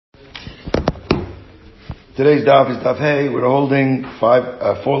Today's daf is daf Hey. We're holding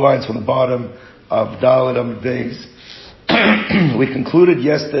 4 lines from the bottom of Dalet Amud Beis. We concluded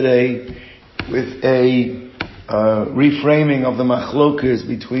yesterday with a reframing of the machlokas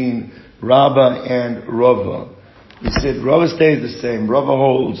between Rabbi and Rava. We said Rava stays the same. Rava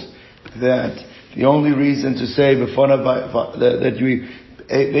holds that the only reason to say that you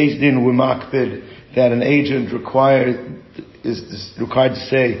based in Wimakbid that an agent is required to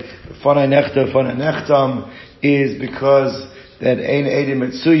say Fanai Nechtam is because that Ein Eidim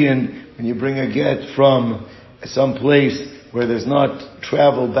Metzuyin, when you bring a get from some place where there's not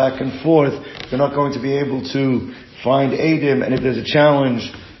travel back and forth, you're not going to be able to find Eidim, and if there's a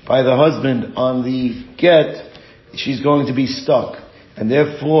challenge by the husband on the get, she's going to be stuck. And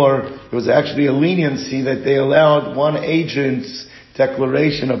therefore, there was actually a leniency that they allowed one agent's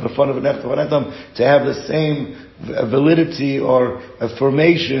declaration of the fun of an Nechtam to have the same validity or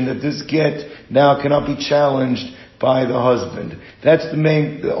affirmation that this get now cannot be challenged by the husband. That's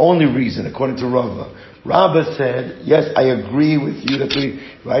the only reason, according to Rava. Rabbi said, yes, I agree with you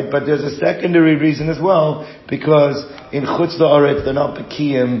right, but there's a secondary reason as well, because in Chutz La'aretz they're not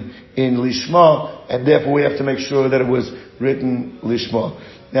Bekiyim in Lishma, and therefore we have to make sure that it was written Lishma.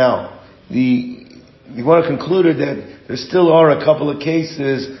 Now, we want to conclude that there still are a couple of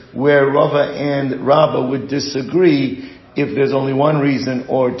cases where Rava and Rabbi would disagree if there's only one reason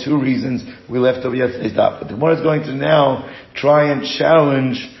or two reasons. We left over yesterday's daf. But the one is going to now try and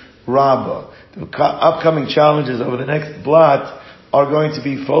challenge Rabbi. The upcoming challenges over the next blot are going to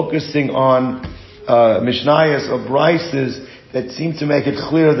be focusing on Mishnayos or Brises that seem to make it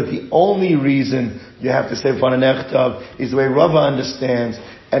clear that the only reason you have to say Fana Nechtav is the way Rava understands,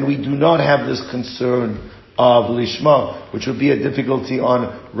 and we do not have this concern of Lishma, which would be a difficulty on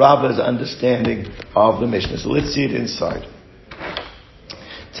Rabba's understanding of the Mishnah. So let's see it inside.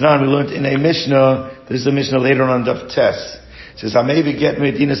 Tonight we learned in a Mishnah, this is a Mishnah later on Daf Tes. It says, Hamevi get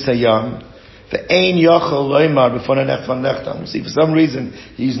Medina Sayam, Ve'ein Yachal Loimar B'fana Nechtam. See, for some reason,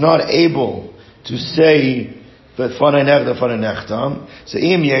 he's not able to say B'fana Nechtam. So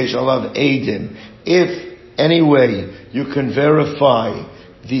Im Yesh Alav Eidim. If anyway you can verify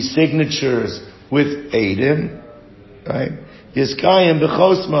the signatures with Eidim, right? Yiskayim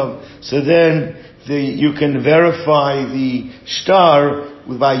b'chosmav. So then you can verify the shtar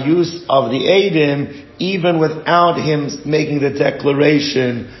by use of the Eidim, even without him making the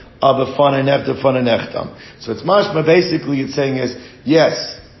declaration of a Fana Nechtam. So it's mashma, basically it's saying is,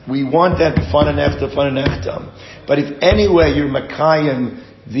 yes, we want that Fana Nechtam. But if anyway you're makayim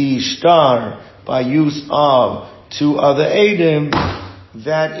the shtar by use of two other Eidim,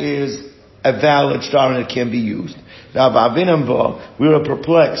 that is a valid shtar and it can be used. Now, we were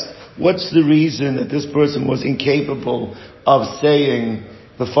perplexed. What's the reason that this person was incapable of saying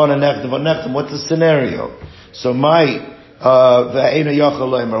the Fana Nechtam? What's the scenario? So why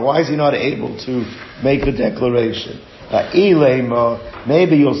is he not able to make the declaration?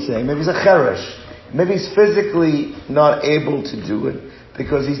 Maybe you'll say, maybe he's a cheresh. Maybe he's physically not able to do it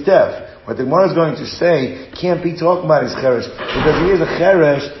because he's deaf. What the Gemara is going to say can't be talking about his cheresh, because if he is a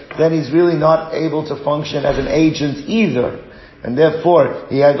cheresh, then he's really not able to function as an agent either. And therefore,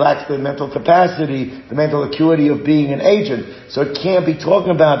 he lacks the mental capacity, the mental acuity of being an agent. So it can't be talking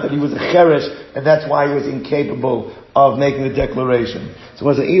about that he was a cheresh, and that's why he was incapable of making the declaration. So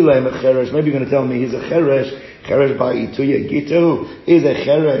was a Elam a cheresh? Maybe you're going to tell me he's a cheresh by ituya gitu, is a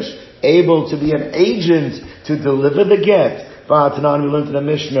cheresh able to be an agent to deliver the get. We learned in the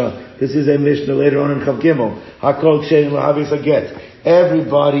Mishnah. This is a Mishnah later on in Chav Gimel. Hakol kshein lahavis a get.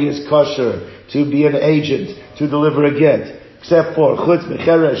 Everybody is kosher to be an agent to deliver a get, except for chutz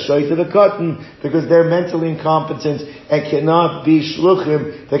mecheresh shoyte the cotton, because they're mentally incompetent and cannot be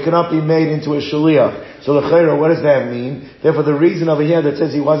shluchim. They cannot be made into a shaliach. So l'chayra, what does that mean? Therefore, the reason over here that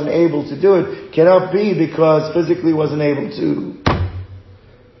says he wasn't able to do it cannot be because physically wasn't able to,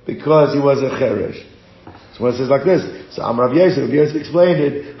 because he was a cheresh. So when it says like this, so Rav Yosef explained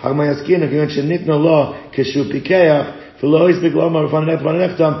it, Hagmayaskin, if you mention nitna law, keshu pikeach, v'lo isbik lomar v'fananech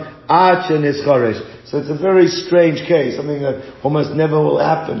v'fananechtam, ad shenis. So it's a very strange case, something that almost never will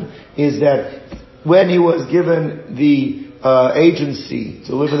happen, is that when he was given the agency to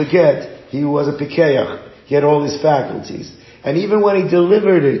deliver the get, he was a pikeach. He had all his faculties. And even when he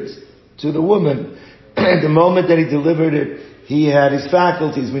delivered it to the woman, the moment that he delivered it, he had his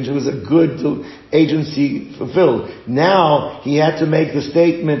faculties, which was a good agency fulfilled. Now, he had to make the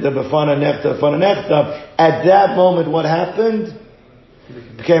statement of a Fana Nechta. At that moment, what happened?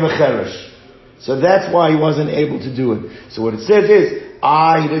 Became a cheresh. So that's why he wasn't able to do it. So what it says is,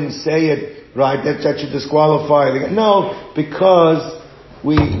 he didn't say it, right, that should disqualify. No, because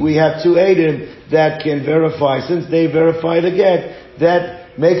we have two Eidim that can verify. Since they verify the get,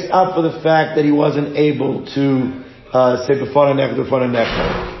 that makes up for the fact that he wasn't able to say b'fana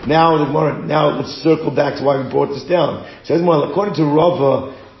nechta. Now let's circle back to why we brought this down. It says more, according to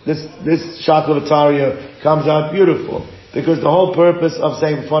Rava, this Shaklavataria comes out beautiful. Because the whole purpose of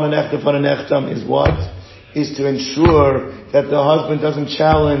saying b'fana nechtam is what? Is to ensure that the husband doesn't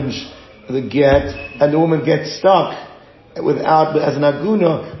challenge the get and the woman gets stuck without, as an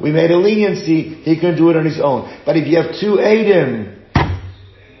aguna, we made a leniency, he can do it on his own. But if you have two Eidim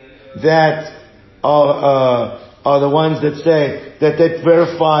that are the ones that say that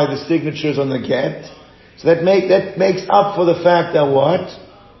verify the signatures on the get, so that makes up for the fact that what?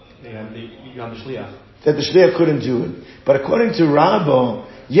 You have the shliach. That the shliach couldn't do it. But according to Rabbi,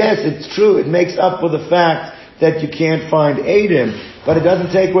 yes, it's true. It makes up for the fact that you can't find Eidim, but it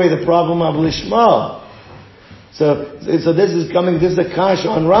doesn't take away the problem of lishma. So this is a kash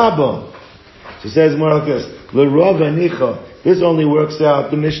on Rabbi. So it says more like this: L'Rava nicha. This only works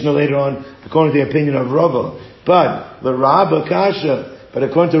out the Mishnah later on, according to the opinion of Rava. But l'Rabba kasha. But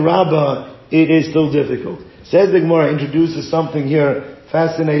according to Rabbi, it is still difficult. Says the Gemara, introduces something here,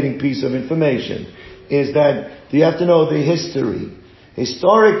 fascinating piece of information, is that you have to know the history.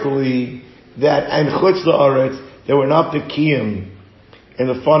 Historically, that and chutz la'aretz, there were not bekiyim in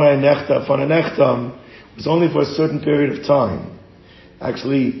the fana nechtam was only for a certain period of time.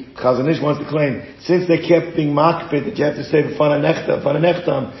 Actually, Chazon Ish wants to claim, since they kept being makpid that you have to say fana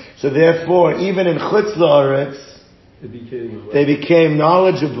nechtam, so therefore, even in chutz la'aretz, they became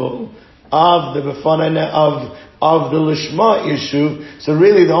knowledgeable of the of the lishma issue. So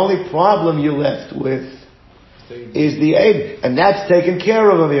really, the only problem you're left with is the aid, and that's taken care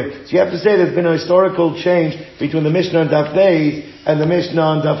of over here. So you have to say there's been a historical change between the Mishnah on Daf Beis and the Mishnah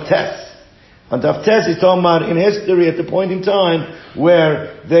on Daf Tes. On Daf Tes, he's talking about in history at the point in time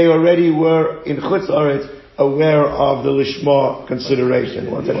where they already were in Chutz Aretz aware of the lishma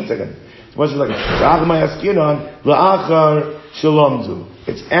consideration. One second.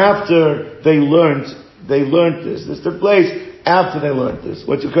 It's after they learned this. This took place after they learned this.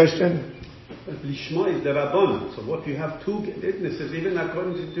 What's your question? Lishma is the Rabbana. So what you have two witnesses, even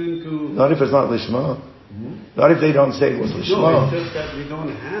according to... Not if it's not Lishma. Not if they don't say it was Lishma. No, it's just that we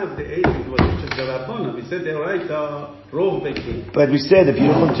don't have the aid. It was just the Rabbana. We said they write Rov Bekin. But we said if you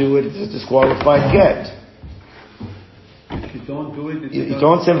don't do it, it's a disqualified get. If you don't do it, you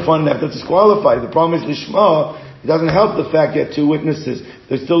don't send fun that that's disqualified. The problem is Lishma. It doesn't help the fact you have two witnesses.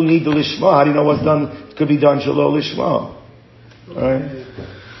 They still need the Lishma. How do you know what's done? It could be done Shalom Lishma.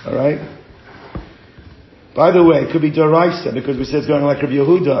 Alright? By the way, it could be Daraisa, because we said it's going like Rabbi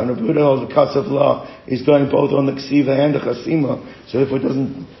Yehuda, and Rabbi Yehuda holds the Kasav law is going both on the Ksiva and the Chasima, so therefore it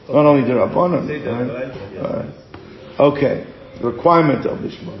doesn't, not only the Rabbanon. Right? Okay. The requirement of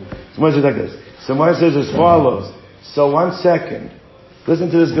Lishma. So much is like this. So Gemara says as follows. So 1 second.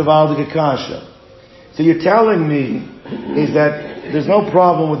 Listen to this Gavaldik Akasha. So you're telling me is that there's no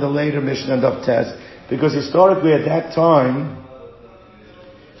problem with the later Mishnah and Daf Tes, because historically at that time,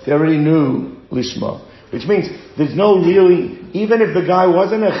 they already knew Lishma. Which means there's no really, even if the guy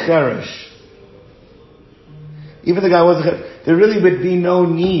wasn't a cheresh, there really would be no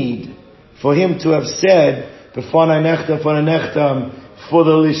need for him to have said b'fana nechtam for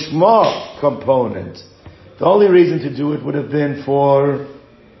the lishma component. The only reason to do it would have been for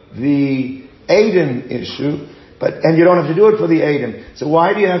the Eidim issue, and you don't have to do it for the Eidim. So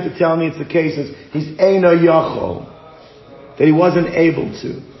why do you have to tell me it's the case that he's Eina Yachol, that he wasn't able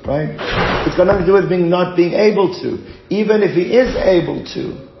to? Right? It's got nothing to do with not being able to. Even if he is able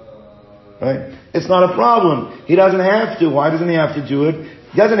to, right? It's not a problem. He doesn't have to. Why doesn't he have to do it?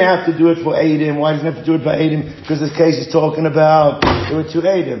 He doesn't have to do it for Eidim. Why doesn't he have to do it for Eidim? Because this case is talking about there were two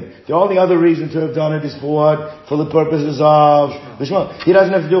Eidim. The only other reason to have done it is for what? For the purposes of Lishma. He doesn't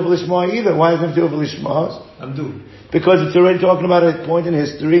have to do it for Lishma either. Why doesn't he have to do it for Lishma? Because it's already talking about a point in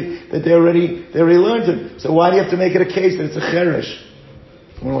history that they already learned it. So why do you have to make it a case that it's a cheresh?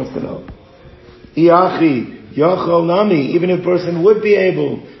 Someone wants to know. Iachi, Yachol Nami, even if a person would be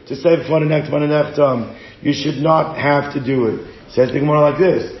able to say b'fana nechtam, you should not have to do it. Says the Gemara like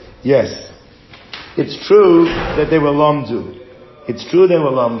this. Yes, it's true that they were lamdu.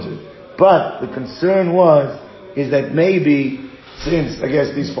 But the concern is that maybe, since, I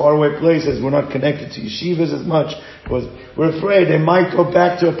guess, these faraway places were not connected to yeshivas as much, we're afraid they might go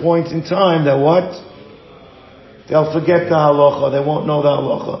back to a point in time that what? They'll forget the halacha, they won't know the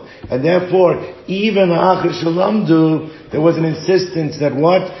halacha. And therefore, even after shalamdu, there was an insistence that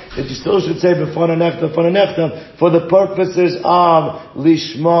what? That you still should say b'fana nechtam for the purposes of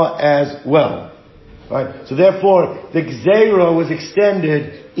lishma as well. Right? So therefore, the Gzeira was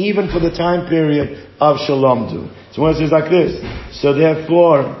extended even for the time period of Shalomdu. So when it says like this, so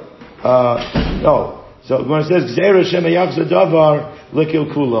therefore, no. So when it says Gzeira Shema Yachzor Davar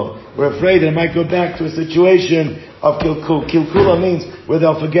Lekilkulo, we're afraid that it might go back to a situation of Kilkul. Kilkulo means where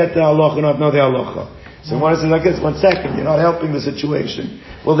they'll forget the halacha and not know the halacha. So when it says like this, 1 second, you're not helping the situation.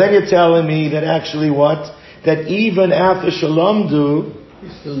 Well, then you're telling me that actually what? That even after Shalomdu,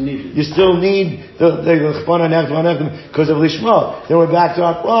 you still need the because of Lishma. Then we're back to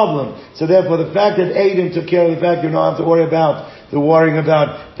our problem. So therefore, the fact that Adam took care of the fact you don't have to worry about the worrying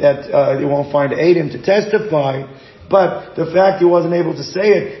about that you won't find Adam to testify. But the fact he wasn't able to say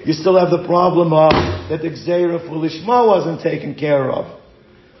it, you still have the problem of that the Gzeira for Lishma wasn't taken care of.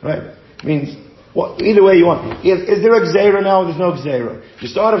 Right? Means, either way you want. Is there a Gzeira now or there's no Gzeira? You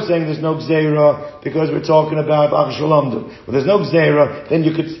start off saying there's no Gzeira because we're talking about Ach Shalomdu. Well, there's no Gzeira, then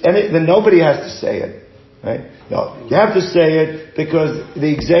nobody has to say it. Right? No. You have to say it because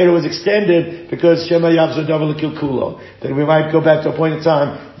the Gzeira was extended because Shema Yachzor Davar Lekilkulo. Then we might go back to a point in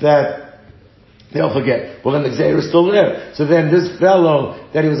time that they'll forget. Well, then the Gzeira is still there. So then this fellow,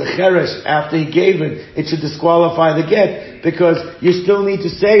 that he was a cheresh after he gave it should disqualify the get, because you still need to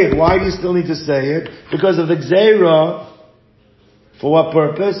say it. Why do you still need to say it? Because of the Gzeira. For what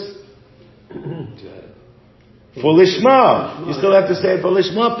purpose? For Lishma. You still have to say it for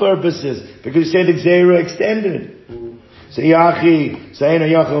Lishma purposes, because you say the Gzeira extended. So Yachi, Sayena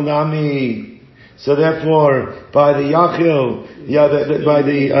Yachil Nami. So therefore, by the Yachil, by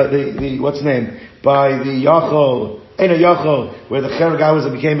the what's the name? By the Yachol, Eina Yachol, where the guy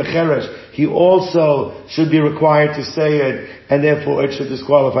became a cheresh, he also should be required to say it, and therefore it should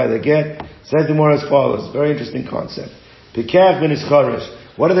disqualify the get. Says the more as follows. Very interesting concept. Pikach ben Iskaresh.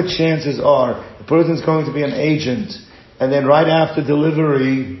 What are the chances are the person's going to be an agent, and then right after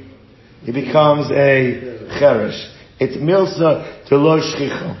delivery, he becomes a cheresh? It's milsa to lo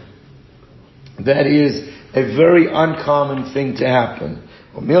shchicha. That is a very uncommon thing to happen.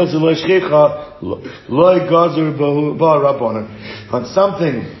 On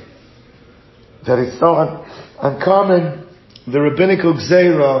something that is so uncommon, the rabbinical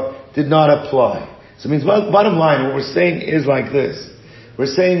gzeira did not apply. So it means, bottom line, what we're saying is like this. We're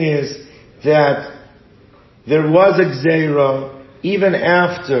saying is that there was a gzeira even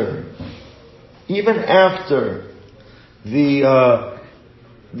after the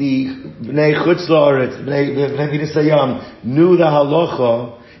Bnei Chutz La'aretz, Bnei Nisayam knew the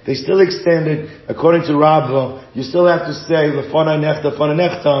halacha, they still extended, according to Rabbi, you still have to say L'fanai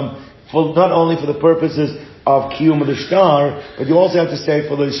nechtam, for not only for the purposes of Kiyum L'shtar, but you also have to say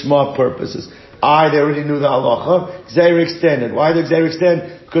for the Lishma purposes. They already knew the halacha, Gzeira extended. Why did Gzeira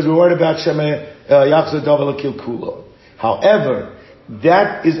extend? Because we're worried about Shema Yachzor Davar Lekilkulo. However,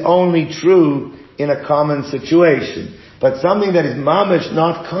 that is only true in a common situation. But something that is mamish,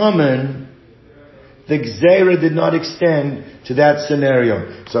 not common, the Gzeira did not extend to that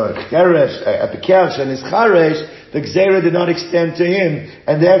scenario. So a Pikesh and his Charesh, the Gzeira did not extend to him,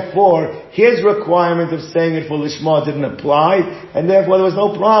 and therefore his requirement of saying it for Lishma didn't apply, and therefore there was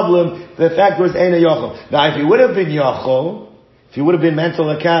no problem. The fact was Eina Yachol. Now if he would have been Yachol, if he would have been mental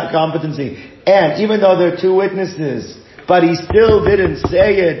competency, and even though there are two witnesses, but he still didn't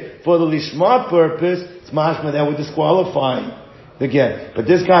say it for the Lishma purpose, mashma that would disqualify the get. But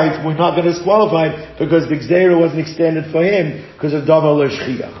this guy, we're not going to disqualify it because the Gzeira wasn't extended for him because of Davar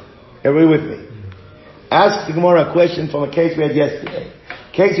L'Shchiach. Everybody with me? Ask the Gemara a question from a case we had yesterday.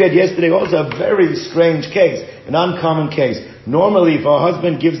 Case we had yesterday, also a very strange case, an uncommon case. Normally, if a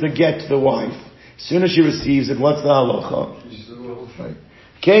husband gives the get to the wife, as soon as she receives it, what's the halacha? Right.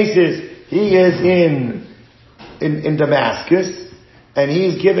 Case is, he is in Damascus, and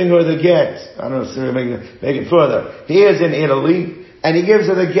he's giving her the get. I don't know, so make it further. He is in Italy, and he gives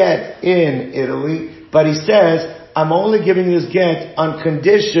her the get in Italy, but he says, I'm only giving this get on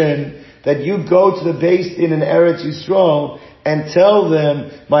condition that you go to the Beis Din in Eretz Yisrael and tell them,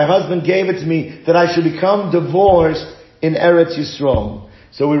 my husband gave it to me, that I should become divorced in Eretz Yisrael.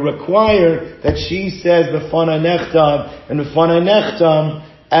 So we require that she says B'fanai nechtam and B'fanai nechtam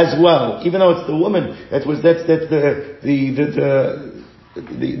as well, even though it's the woman. That's the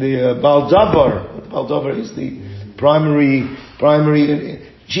Baal Davar is the primary.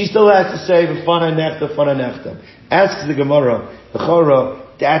 She still has to say B'fanai nechtam. Asks the Gemara, the Chora,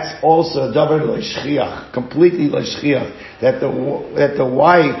 that's also Davar L'Shchiach, completely L'Shchiach, that the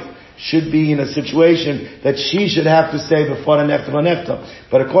wife should be in a situation that she should have to say B'fanai nechtam.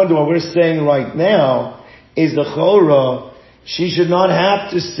 But according to what we're saying right now, is the Chora, she should not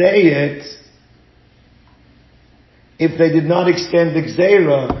have to say it if they did not extend the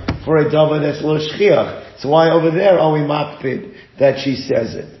Gzeira, for a davar that's lo shchiach. So why over there are we makpid that she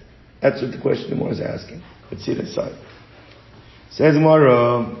says it? That's what the question the Gemara is asking. Let's see this side. Says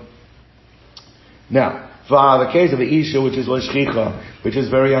Gemara. Now, for the case of a isha which is lo shchicha, which is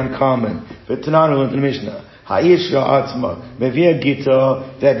very uncommon, v'tananu in the Mishnah, ha'isha atzma mevia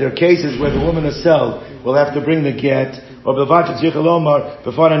gita, that there are cases where the woman herself will have to bring the get, or b'vachet zichalomar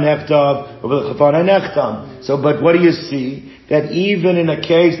b'fana nechtav, or b'chafana nechtam. So, but what do you see? That even in a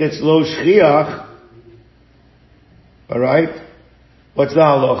case that's lo shchiach, all right, what's the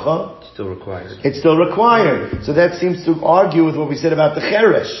halacha? It's still required. It's still required. So that seems to argue with what we said about the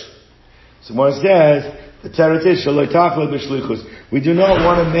cheresh. So Mor says, the teretz is shaloi tachla b'shlichus. We do not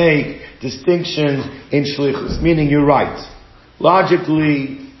want to make distinctions in shlichus, meaning you're right.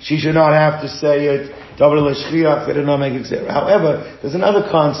 Logically, she should not have to say it. However, there's another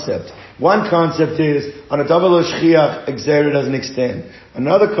concept. One concept is, on a davar lo shchiach, exera doesn't extend.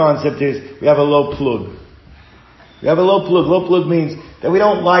 Another concept is, we have a low plug. We have a low plug. Low plug means that we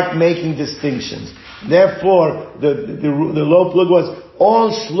don't like making distinctions. Therefore, the low plug was all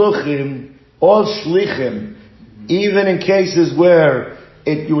shlichim, even in cases where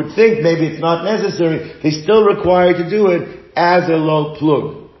you would think maybe it's not necessary, they still require to do it as a low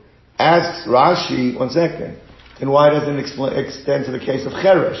plug. Asks Rashi, one second, then why doesn't it extend to the case of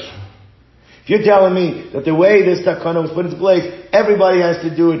cheresh? If you're telling me that the way this takana was put into place, everybody has to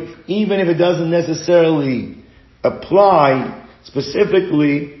do it, even if it doesn't necessarily apply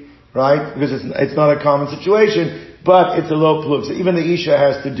specifically, right? Because it's not a common situation, but it's a low plug. So even the Isha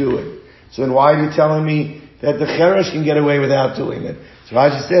has to do it. So then why are you telling me that the Cheresh can get away without doing it? So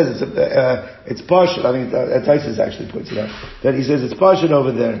Rashi says it's Pashut. I mean, Taisus actually puts it out. That he says it's Pashut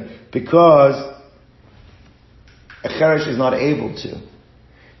over there because a Cheresh is not able to.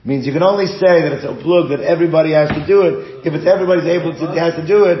 Means you can only say that it's a plug that everybody has to do it. If it's everybody's has to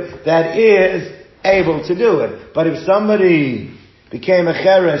do it, that is able to do it. But if somebody became a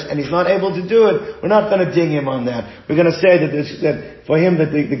cheresh and he's not able to do it, we're not going to ding him on that. We're going to say that for him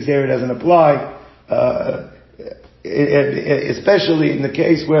that the Xera doesn't apply, especially in the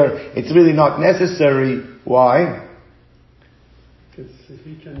case where it's really not necessary. Why?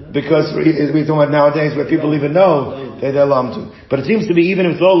 Because we're talking about nowadays where people even know they're lamdu. But it seems to be even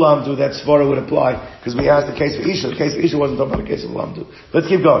if it's low lamdu, that svara would apply because we asked the case for Isha. The case for Isha wasn't talking about the case of lamdu. Let's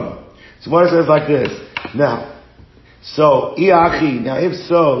keep going. So what it says like this. Now, so, iachi, now if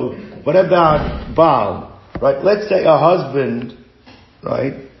so, what about Baal? Right? Let's say a husband,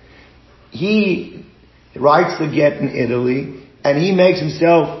 right? He writes the get in Italy and he makes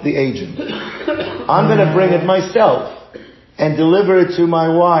himself the agent. I'm going to bring it myself and deliver it to my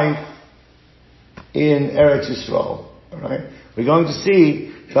wife in Eretz Yisrael. Alright? We're going to see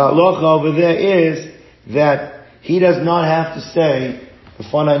the halacha over there is that he does not have to say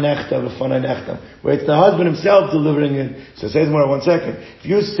where it's the husband himself delivering it. So say more 1 second. If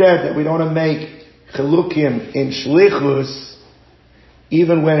you said that we don't want to make chilukim in shlichus,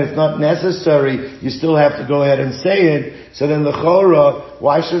 even when it's not necessary, you still have to go ahead and say it. So then the chora,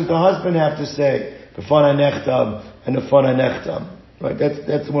 why shouldn't the husband have to say b'fana nechtam and b'fana nechtam? Right?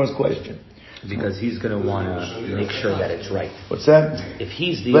 That's the most question. Because he's going to want to make sure that it's right. What's that? If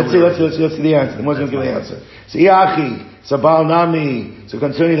he's the let's see the answer. The Muslim give the answer. So iachi, so Baal Nami, so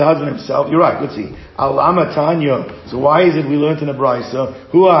concerning the husband himself, you're right. Let's see. Alama Tanya. So why is it we learned in the Brisa?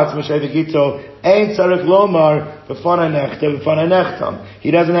 Huatz Meshevigito Ein Tzarech Lomar B'fana Nechtam.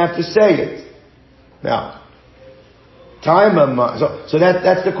 He doesn't have to say it. Now, so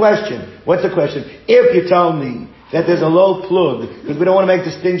that's the question. What's the question? If you tell me that there's a low plug, because we don't want to make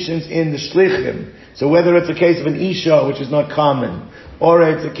distinctions in the shlichim. So whether it's a case of an isha, which is not common, or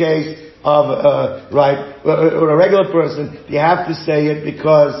it's a case of, or a regular person, you have to say it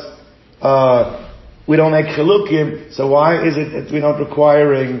because, we don't make chilukim, so why is it that we're not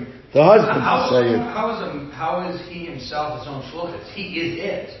requiring the husband to say it? How is he himself his own shluchus? He is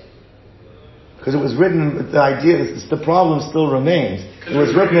it. Because it was written with the idea, the problem still remains. It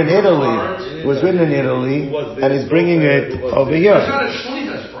was written in Italy. And he's bringing it over here. It's not a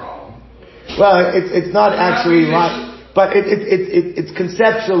shlichus problem. Well, it's not actually like, but it's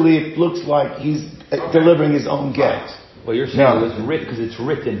conceptually, it looks like he's delivering his own get. Well, you're saying it was written because it's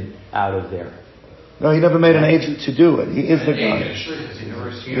written out of there. No, he never made an agent to do it. He is the guy.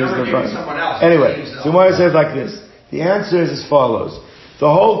 You never gave someone else. Anyway, so what it says like this. The answer is as follows. The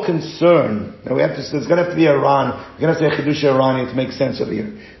whole concern, now there's going to have to be Iran, we're going to say Chiddush Irani to make sense over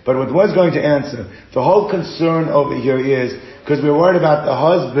here. But what was going to answer, the whole concern over here is, because we're worried about the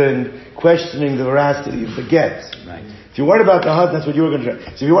husband questioning the veracity of the get. Right. If you're worried about the husband, that's what you were going to try.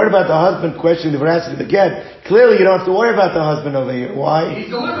 So if you're worried about the husband questioning the veracity of the get, clearly you don't have to worry about the husband over here. Why? He's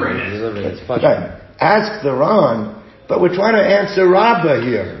delivering it. Okay. Ask the Ron, but we're trying to answer Rabbi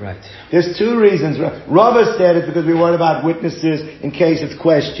here. Right. There's two reasons. Rabbi said it's because we worry about witnesses in case it's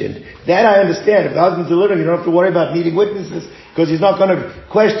questioned. That I understand. If the husband's delivering, you don't have to worry about needing witnesses because he's not going to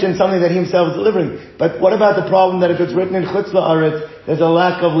question something that he himself is delivering. But what about the problem that if it's written in Chutz La'aretz, there's a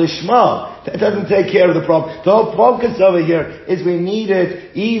lack of lishma? That doesn't take care of the problem. The whole focus over here is we need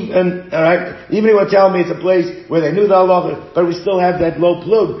it even, alright, even if you tell me it's a place where they knew the halacha, but we still have that low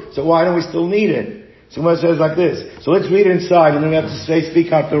plug, so why don't we still need it? So Gemara says like this. So let's read it inside, and then we have to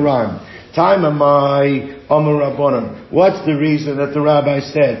speak out the rhyme. Time am I, Amar Rabbanan. What's the reason that the rabbi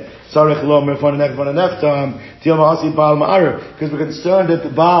said, because we're concerned that the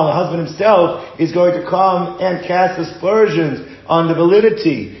Baal, the husband himself, is going to come and cast aspersions on the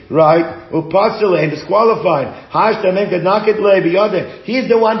validity, right? And disqualified. He's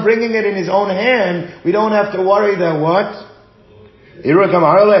the one bringing it in his own hand. We don't have to worry that what? We don't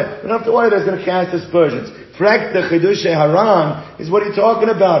have to worry that it's going to cast aspersions. Frek the Chidushe Haran is what he's talking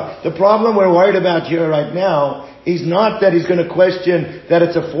about. The problem we're worried about here right now is not that he's going to question that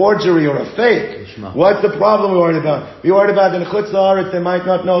it's a forgery or a fake. Lishma. What's the problem we're worried about? We're worried about in Chutz La'aretz they might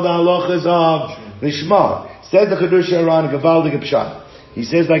not know the halachas of Lishma. Said the Chidushe Haran, Gavaldig Pshat. He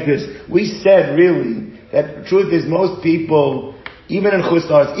says like this, we said really that the truth is most people, even in Chutz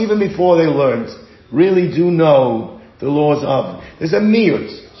La'aretz, even before they learned, really do know the laws of. There's a miyut.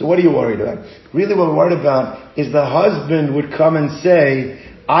 So what are you worried about? Really what we're worried about is the husband would come and say,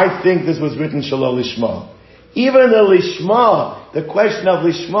 I think this was written Shalom Lishma. Even the Lishma, the question of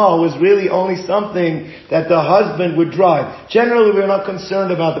Lishma was really only something that the husband would drive. Generally we're not concerned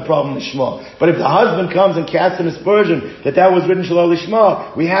about the problem Lishma. But if the husband comes and casts an aspersion that was written Shalom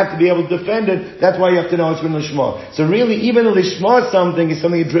Lishma, we have to be able to defend it. That's why you have to know it's written Lishma. So really even the Lishma something is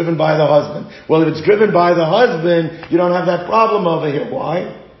something driven by the husband. Well, if it's driven by the husband, you don't have that problem over here.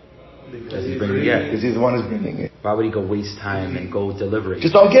 Why? Because he's bringing it. Because he's the one who's bringing it. Why would he go waste time and go deliver it?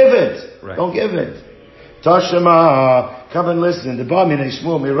 Just don't give it. Right. Don't give it. Tashema, come and listen. The Bamine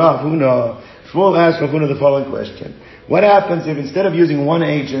Shmuel Mirav Huna. Shmuel asked Rav Huna the following question: what happens if instead of using one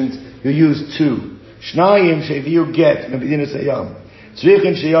agent, you use two? Shnayim sheviu get mebidin sayam.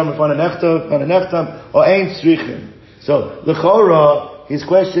 Tzrichin sheyam fananechtam or ein tzrichin. So l'chora, his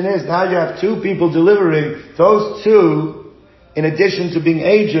question is: now you have two people delivering. Those two, in addition to being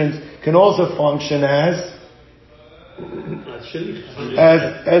agents, can also function as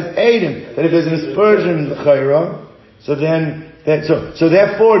Adim. That if there's an aspersion in the Chayra, so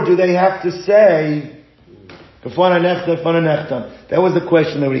therefore do they have to say Kafana Nechtam? That was the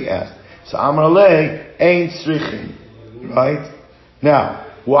question that we asked. So Amar Alei ain't strichim. Right? Now,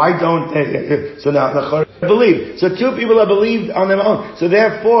 why don't they? So now the Chayra believe. So two people are believed on their own. So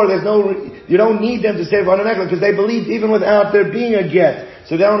therefore you don't need them to say Kafana Nechtam because they believed even without there being a get.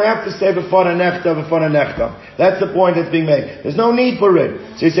 So they don't have to say b'fana nechtam. That's the point that's being made. There's no need for it.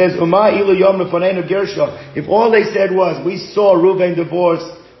 So he says, if all they said was, we saw Reuven divorce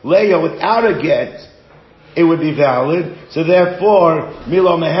Leah without a get, it would be valid. So therefore,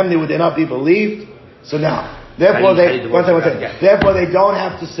 Milo Mehemni would not be believed. So now, therefore therefore they don't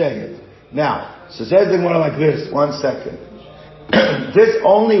have to say it. Now, so says the Gemara like this, 1 second. This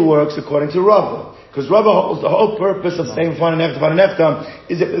only works according to Rabbi. Because Rabbi holds the whole purpose of saying Fana Neftam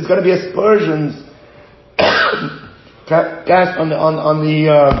is if there's going to be aspersions cast on the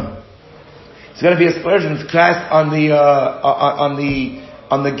it's going to be aspersions cast on the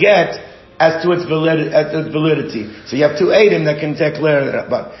get as to its validity. So you have two Adim that can declare that.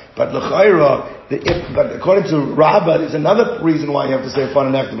 But l'chayra, but according to Rabbi, there's another reason why you have to say Fana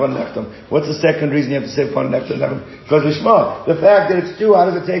Neftam. What's the second reason you have to say Fana Neftam? Because Lishma. The fact that it's two, how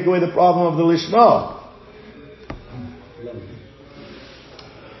does it take away the problem of the Lishma?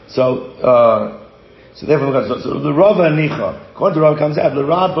 So therefore, so the Rava Nicha, according to Rava comes out, the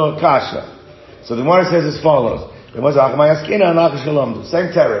Rabba Kasha. So the Gemara says as follows: the same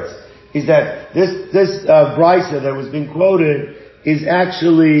teretz is that this brisa that was being quoted is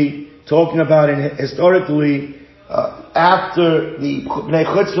actually talking about historically after the Bnei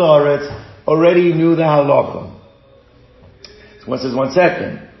Chutz La'aretz already knew the halacha. So one says 1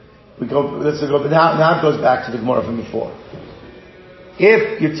 second. Let's go. Now it goes back to the Gemara from before.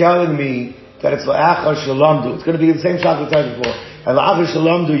 If you're telling me that it's la'achar shalamdu, it's going to be the same shot we said before, and la'achar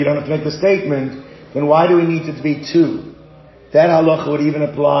shalamdu, you don't have to make the statement, then why do we need it to be two? That halacha would even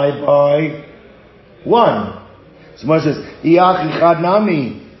apply by one. So Moshe says, Iyach ichad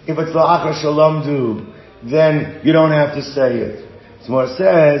nami, if it's la'achar shalamdu, then you don't have to say it. So Moshe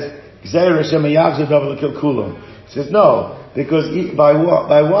says, He says no, because by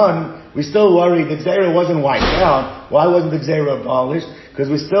one, we're still worried the Gzeira wasn't wiped out. Why wasn't the Gzeira abolished? Because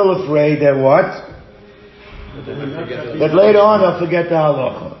we're still afraid that what? That later on they'll forget the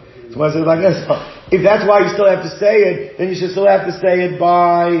halacha. So I said like this, if that's why you still have to say it, then you should still have to say it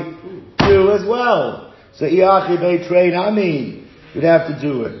by two as well. So Iachi Beitrein Ami, you'd have to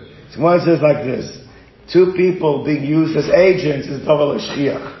do it. So one says like this, two people being used as agents is Tovel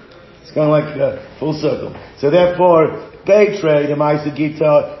Shchiach. It's kind of like full circle. So therefore, Beitrei, the Ma'aseh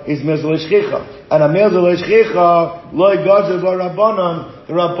Gita, is Mizul Shchicha. And a Mizul Shchicha, Loi Godzer Rabbanon,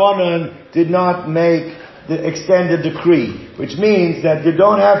 the Rabbanon did not make the extended decree, which means that you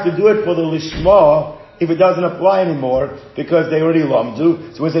don't have to do it for the Lishma if it doesn't apply anymore, because they already lamdu.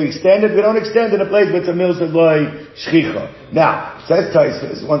 So when they extend it, we don't extend it in a place where it's a Mizul Shchicha. Now, says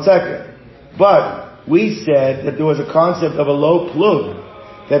Taisvis, 1 second. But we said that there was a concept of a low plug,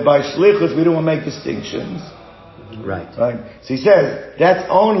 that by shlichus we don't want to make distinctions. Right. So he says, that's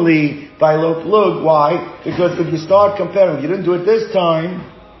only by low plug. Why? Because if you start comparing, you didn't do it this time,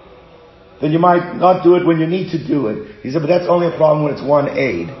 then you might not do it when you need to do it. He said, but that's only a problem when it's one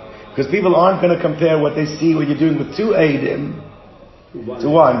aid. Because people aren't going to compare what they see when you're doing with two aidim to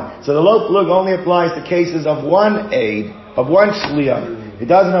one. So the low plug only applies to cases of one aid, of one shliach. It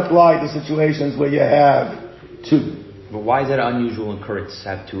doesn't apply to situations where you have two. But why is that unusual in Kurtz to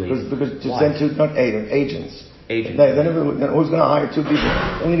have two agents? Because to send two, not agents. Agents. They're always going to hire two people.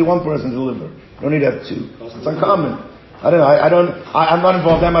 They only need one person to deliver. You don't need to have two. It's uncommon. I don't know. I'm not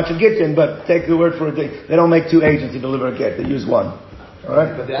involved that much in Gittin, but take the word for it. They don't make two agents to deliver a get. They use one. All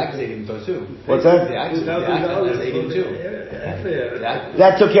right? But the act is 18 too. What's that? The act is 18 too.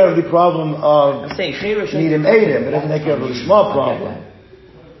 That took care of the problem of I'm saying need him, aid him, but it doesn't take care of the small problem.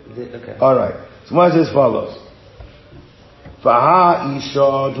 Okay. All right. So what is as follows? Faha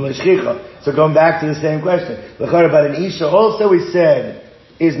isha d'leshchicha. So going back to the same question. But an isha also we said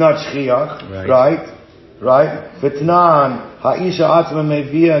is not shchiach, right? V'tnan ha'isha atzma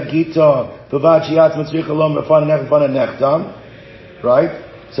mevia gita b'vad she'atzma tzricha lo mefana nechtam. Right?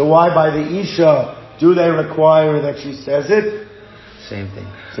 So why by the isha do they require that she says it? Same thing.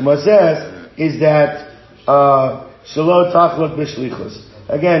 So what it says is that shelo tachlok b'shlichus.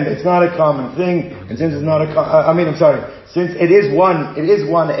 Again, it's not a common thing, and since it's not since it is one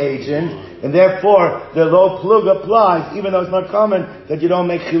agent, and therefore the low plug applies, even though it's not common, that you don't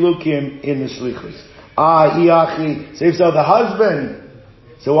make chilukim in the shlichus. Iachi. So if so, the husband.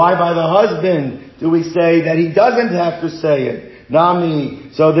 So why by the husband do we say that he doesn't have to say it? Nami.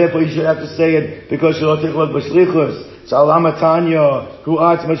 So therefore you should have to say it because shelo tichlok b'shlichus. So alama tanya hu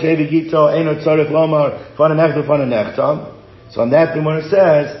atz mashevi gito eno tzarich lomar fana nechtam. So on that, the one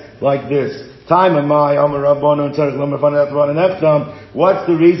says like this: Time am I, Amar Rabbanon tzarich lomar fana nechtam. What's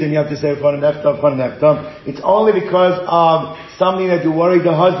the reason you have to say fana nechtam? It's only because of something that you worry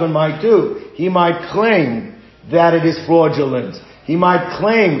the husband might do. He might claim that it is fraudulent. He might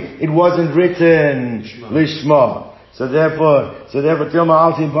claim it wasn't written lishma. So therefore, tilma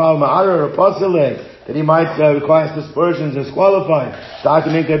alti baal ma'arer or pasale, that he might require dispersions as qualified. Now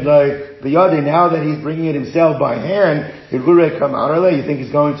that he's bringing it himself by hand, you think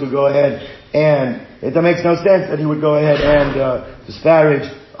he's going to go ahead and it makes no sense that he would go ahead and disparage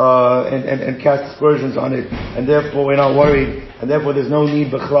and cast aspersions on it, and therefore we're not worried, and therefore there's no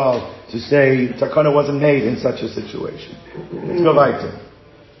need b'chlal to say takana wasn't made in such a situation. Let's go weiter.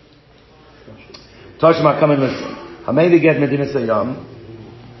 Tashma, come and listen. Hamaydi get medina sayam.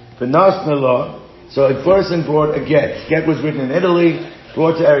 V'nasna law. So a person brought a get. Get was written in Italy,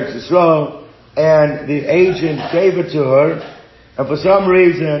 brought to Eretz Yisrael, and the agent gave it to her, and for some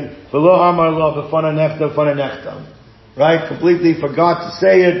reason, v'lo amar lo b'fana nechtam. Right? Completely forgot to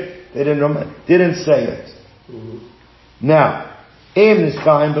say it. They didn't say it. Now, if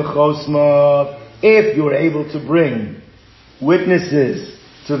you were able to bring witnesses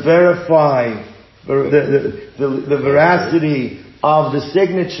to verify the veracity of the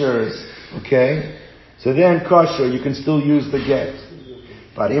signatures, okay, so then kosher, you can still use the get.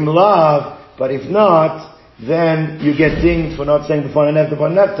 But if not, then you get dinged for not saying b'fana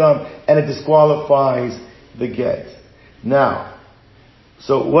nechtam, and it disqualifies the get. Now,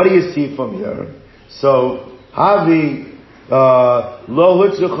 so what do you see from here? So, Havi lo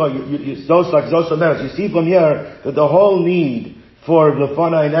hutzrucha, you see from here that the whole need for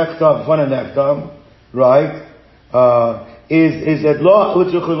b'fana nechtam, right, is that lo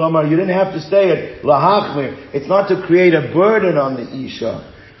hutzrucha lomar, you didn't have to say it, lahachmir. It's not to create a burden on the isha.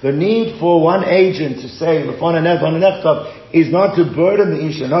 The need for one agent to say b'fana nechtam is not to burden the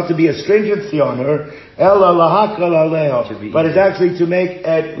isha, not to be a stringency on her, ella lahakal aleha, but it's actually to make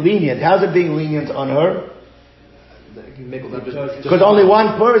it lenient. How's it being lenient on her? Because only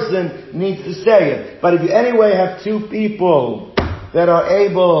one person needs to say it. But if you anyway have two people that are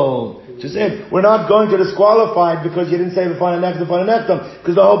able to say it, we're not going to disqualify it because you didn't say b'fana nechtam,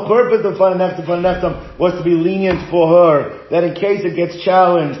 because the whole purpose of b'fana nechtam was to be lenient for her, that in case it gets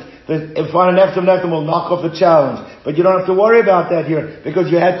challenged, the b'fana nechtam will knock off the challenge. But you don't have to worry about that here, because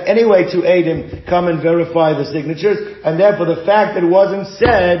you had anyway to aid him come and verify the signatures, and therefore the fact that it wasn't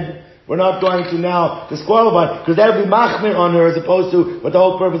said, we're not going to now disqualify, because that would be machmir on her, as opposed to what the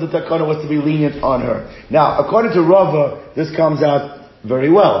whole purpose of takana was to be lenient on her. Now, according to Rava, this comes out very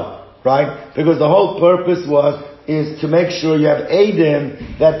well, right? Because the whole purpose is to make sure you have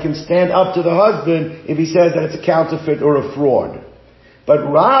Eidim that can stand up to the husband if he says that it's a counterfeit or a fraud. But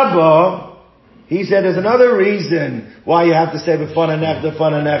Rabbi, he said there's another reason why you have to say b'fana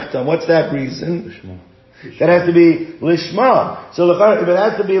nechtam. What's that reason? That has to be lishma. So if it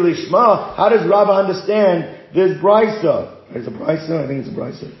has to be lishma, how does Rabbi understand this brisa? Is it a brisa? I think it's a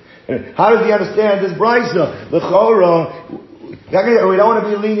brisa. How does he understand this brisa? L'chora, we don't want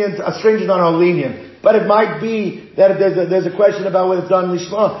to be lenient. Strangers aren't lenient, but it might be that there's a question about whether it's done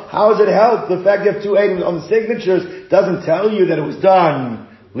lishma. How does it help? The fact you have two items on the signatures doesn't tell you that it was done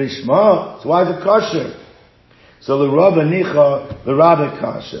lishma. So why is it kosher? So the Rabbi nicha, the Rabbi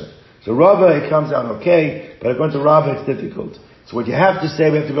kosher. So Rabbi, it comes out okay, but according to Rabbi, it's difficult. So what you have to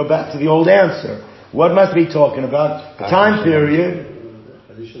say, we have to go back to the old answer. What must be talking about? The time period.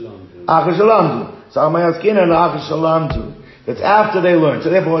 Achar shalamdu. So Amayazkina and Achar shalamdu. That's after they learned.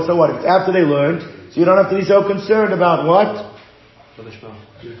 So therefore, so what? If it's after they learned, so you don't have to be so concerned about what? We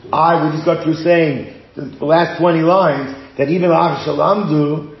just got through saying the last 20 lines that even Achar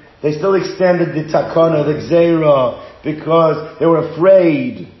shalamdu, they still extended the takana, the gzeira, because they were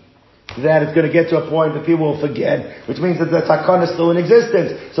afraid that it's going to get to a point that people will forget, which means that the takana is still in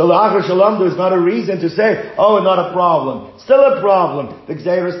existence. So the Achar shalamdu is not a reason to say, oh, not a problem. Still a problem. The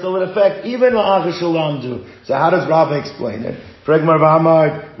gzeira is still in effect, even the Achar shalamdu. So how does Rabbi explain it? We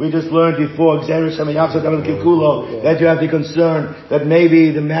just learned before, that you have to be concerned that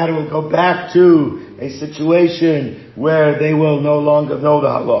maybe the matter will go back to a situation where they will no longer know the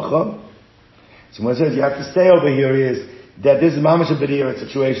halacha. So what it says you have to say over here is that this is mamash b'dira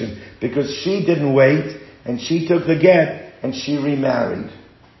situation, because she didn't wait, and she took the get, and she remarried.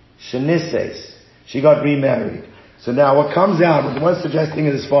 Shenises. She got remarried. So now what comes out, what the one suggesting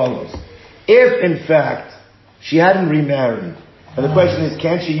is as follows. If, in fact, she hadn't remarried, and the question is,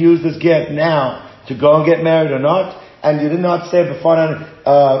 can she use this get now to go and get married or not? And you did not say b'fana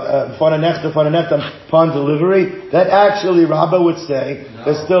nechtam upon delivery, that actually Rabbi would say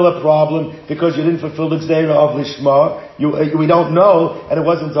there's still a problem because you didn't fulfill the gzeira of lishma. We don't know, and it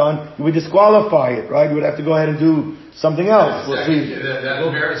wasn't done. You would disqualify it, right? You would have to go ahead and do something else. We'll see.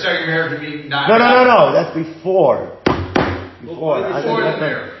 Second marriage would be not. No. That's before. Before the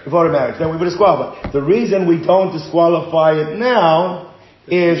marriage. Then we would disqualify. The reason we don't disqualify it now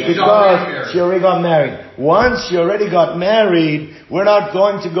is because she already got married. Once she already got married, we're not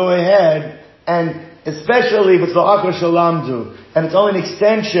going to go ahead and, especially if it's the Achar shalamdu, and it's only an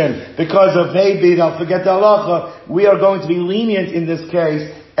extension because of maybe they'll forget the halacha, we are going to be lenient in this case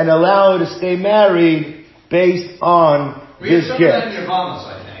and allow her to stay married based on this gift. We have some of that in Yavamas,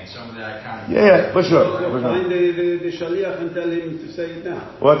 I think, some of that kind of... Yeah, for sure. Find the shaliach and tell him to say it now.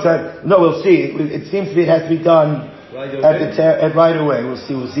 What's that? No, we'll see. It seems to be it has to be done right away. We'll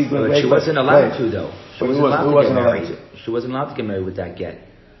see. But she wasn't allowed to, though. She wasn't allowed to. She wasn't allowed to get married with that get.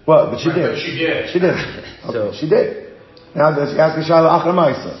 Well, but she did. She did. So she did. Now she asked me Shala Achar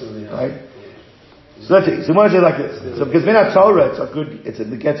Maisa, right? So let's see. So one say like this. So because Minat Torah,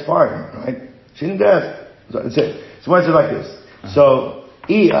 it gets fired, right? She didn't ask. So that's it. So one say like this. So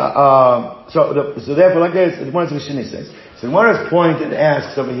therefore like this. One says Shini says. So one point and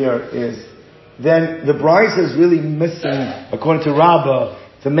asks over here is, then the brisa is really missing, according to Rabba,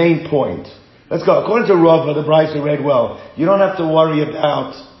 the main point. Let's go. According to Rabba, the brisa read well. You don't have to worry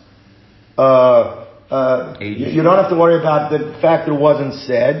about you don't have to worry about the fact that it wasn't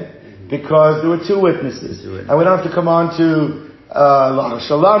said, because there were two witnesses. And we don't have to come on to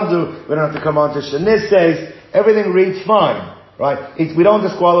Shalamdu, we don't have to come on to Shenises. Everything reads fine, right? We don't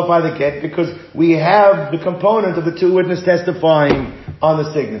disqualify the get because we have the component of the two witnesses testifying on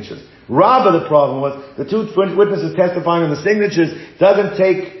the signatures. Rather, the problem was the two witnesses testifying on the signatures doesn't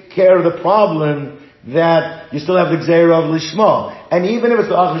take care of the problem that you still have the gzeira of lishma. And even if it's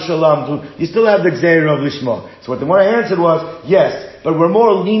the Achar shalamdu, you still have the gzeira of lishma. So what the one answered was, yes, but we're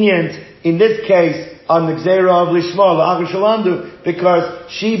more lenient in this case on the gzeira of lishma, the Achar shalamdu, because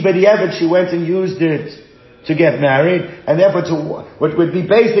she went and used it to get married, and therefore what would be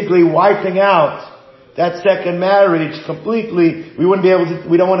basically wiping out that second marriage completely. We wouldn't be able to,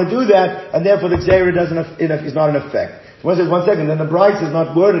 we don't want to do that, and therefore the Gzeira is not in effect. So one says, 1 second, then the Bryce is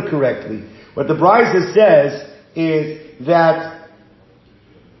not worded correctly. What the Bryce says is that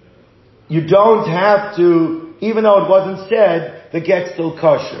you don't have to, even though it wasn't said, the get's still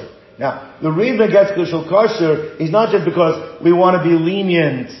kosher. Now, the reason the get's still kosher is not just because we want to be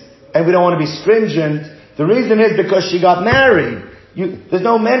lenient and we don't want to be stringent. The reason is because she got married. There's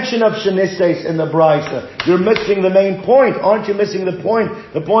no mention of shenises in the brisa. You're missing the main point. Aren't you missing the point?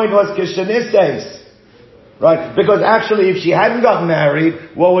 The point was shenises. Right? Because actually if she hadn't gotten married,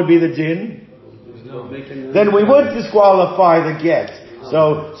 what would be the din? Then we would disqualify the get.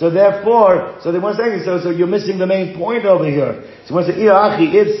 So therefore, they want to say, so you're missing the main point over here. So when say,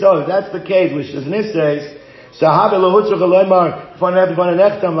 if so, if that's the case, which is nisses,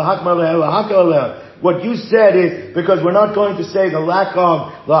 what you said is, because we're not going to say the lack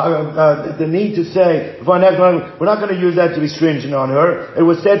of, the need to say, we're not going to use that to be stringent on her. It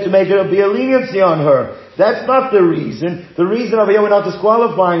was said to make it be a leniency on her. That's not the reason. The reason over here we're not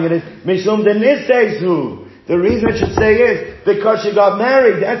disqualifying it is, Mishum de Nisesu. The reason it should say is, because she got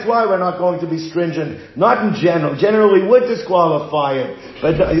married, that's why we're not going to be stringent. Not in general. Generally we would disqualify it.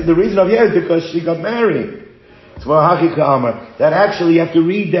 But the reason over here is because she got married. That actually you have to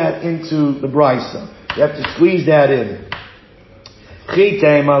read that into the brisa. You have to squeeze that in.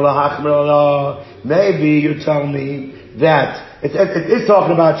 Maybe you're telling me that it is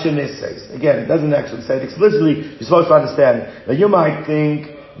talking about shenises. Again, it doesn't actually say it explicitly. You're supposed to understand it. Now you might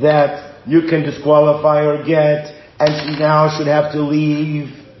think that you can disqualify her get, and she now should have to leave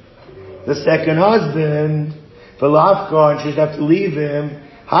the second husband for Lafka, and she should have to leave him.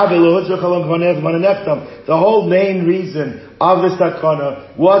 The whole main reason of the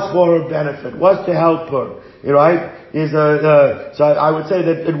sakana was for her benefit, was to help her. Right? So I would say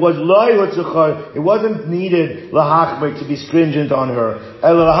that it was it wasn't needed lahachmer to be stringent on her,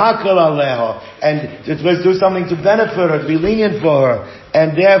 and to do something to benefit her, to be lenient for her,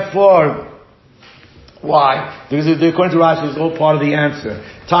 and therefore. Why? Because according to Rashi, it's all part of the answer.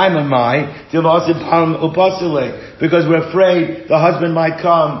 Time am I, because we're afraid the husband might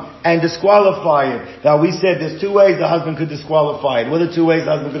come and disqualify it. Now we said there's two ways the husband could disqualify it. What are the two ways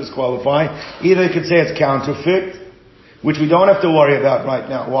the husband could disqualify? Either he could say it's counterfeit, which we don't have to worry about right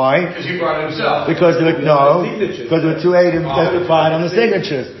now. Why? Because he brought it himself. Because there were two aides testified on the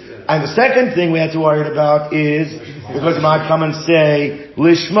signatures. And the second thing we had to worry about is because he might come and say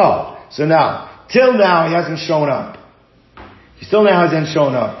lishma. So now, till now, he hasn't shown up. He still now hasn't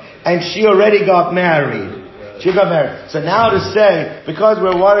shown up. And she already got married. So now to say, because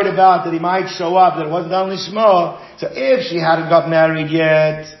we're worried about that he might show up, that it wasn't only Shmo, so if she hadn't got married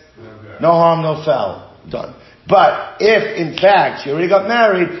yet, no harm, no foul. Done. But if, in fact, she already got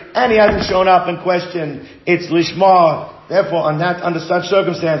married, and he hasn't shown up and questioned, it's Lishma, therefore, under such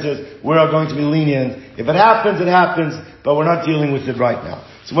circumstances, we are going to be lenient. If it happens, it happens, but we're not dealing with it right now.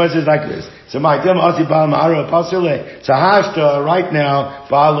 So what is it like this? So my Hashta right now,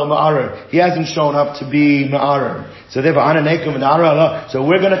 Baal Ma'arer. He hasn't shown up to be Ma'arer. So therefore, so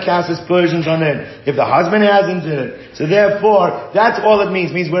we're going to cast aspersions on it. If the husband hasn't did it. So therefore, that's all it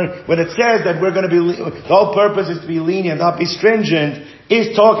means. Means when it says that we're going to be, the whole purpose is to be lenient, not be stringent,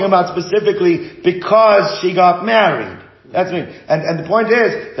 is talking about specifically because she got married. That's me. And the point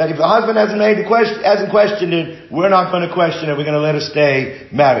is that if the husband hasn't questioned it, we're not going to question it. We're going to let her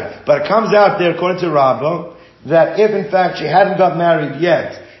stay married. But it comes out there, according to Rabbi, that if in fact she hadn't got married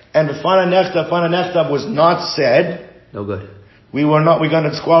yet, and the Fana Nechtav was not said, no good. We're going to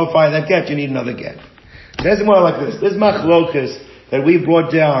disqualify that get. You need another get. There's more like this. This machlokas that we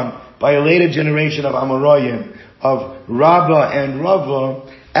brought down by a later generation of Amoraim, of Rabba and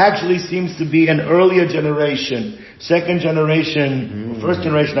Rava, actually seems to be an earlier generation, second generation, first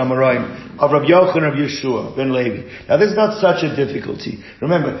generation Amoraim, of Rabbi Yochanan and Rabbi Yeshua ben Levi. Now this is not such a difficulty.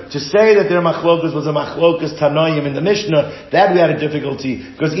 Remember, to say that their machlokas was a machlokas Tanoim in the Mishnah, that we had a difficulty,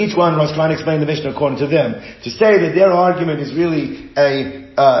 because each one was trying to explain the Mishnah according to them. To say that their argument is really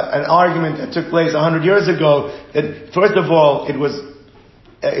an argument that took place 100 years ago, that first of all, it was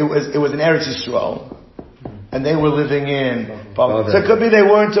in Eretz Yisrael, and they were living in Babylon. So it could be they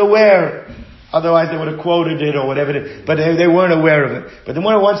weren't aware. Otherwise they would have quoted it or whatever it is. But they weren't aware of it. But the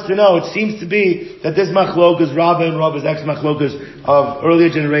one who wants to know, it seems to be that this machlokas, Rabbi and Rabbi is actually machlokas of earlier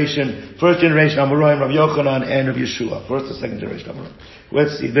generation, first generation Amoraim, Rabbi Yochanan and Rabbi Yeshua. First or second generation Amoraim.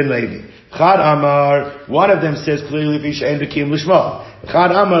 Let's see, Ben Levi. Chad Amar, one of them says clearly, Lefi she'ein b'kiyum lishma.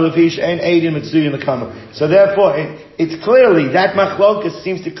 Chad Amar, Lefi she'ein eidim mitzuyim l'kama. So therefore, it's clearly, that machlokas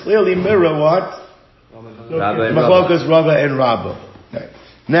seems to clearly mirror what? Machlokas, Rabbi and Rabbi. Right.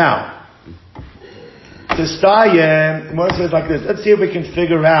 Now, to Stayim, Gemara says like this. Let's see if we can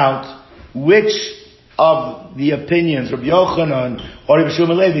figure out which of the opinions, Rabbi Yochanan or Rabbi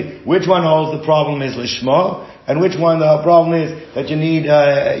Shimon Levi, which one holds the problem is Lishma, and which one the problem is that you need,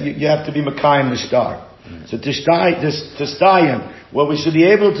 you have to be Makayim Lishtar. So to Stayim, what we should be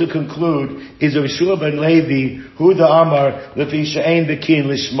able to conclude is Rabbi Shua ben Levi, who the Amar, Lefi She'ein Bekin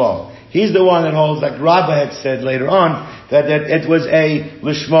Lishma. He's the one that holds, like Rabbi had said later on, that it was a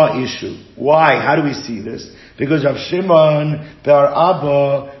Lishma issue. Why? How do we see this? Because Rav Shimon bar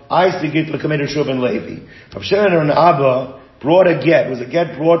Abba, I see Git l'kamed Shua ben Levi. Rav Shimon and Abba brought a get. It was a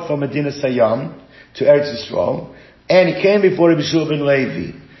get brought from Medina Sayyam to Eretz Yisrael, and he came before Rabbi Shua ben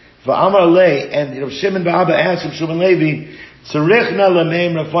Levi. V'amar lei, and Rav Shimon bar Abba asked Rav Shua ben Levi, Tzarichna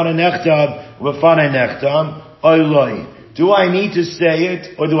l'meim rafana nechtav v'fana nechtam oiloi. Do I need to say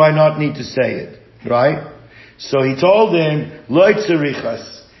it or do I not need to say it? Right? So he told him, Loi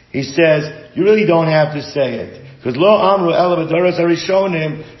tzarichas. He says, you really don't have to say it. Because lo amru ela b'doros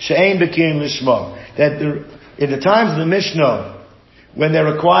harishonim she'ein bekin lishma. That in the times of the Mishnah, when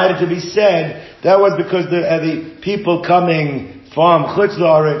they're required to be said, that was because the people coming from Chutz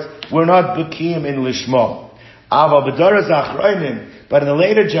La'aretz were not bekim in lishma. Ava b'doros achronim, but in the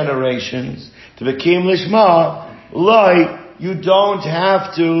later generations, to bekim lishma, you don't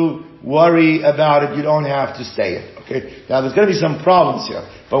have to worry about it. You don't have to say it. Okay. Now there's going to be some problems here.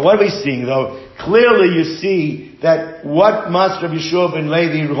 But what are we seeing though? Clearly you see that what must Rabbi Yeshua ben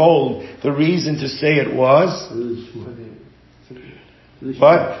Levi hold the reason to say it was?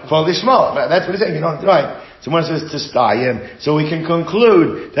 What? For Lishma. That's what he's saying. You know, right. Someone says to Stayim. So we can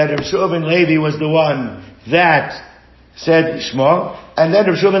conclude that Rabbi Yeshua ben Levi was the one that said Lishma. And then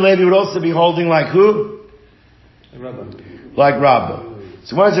Rabbi Yeshua ben Levi would also be holding like who? Like Rabbi.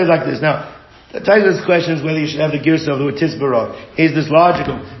 So one says like this. Now, the title of this question is whether you should have the girsa of the Tizbara. Is this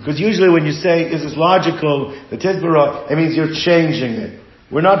logical? Because usually when you say, is this logical, the Tizbara, it means you're changing it.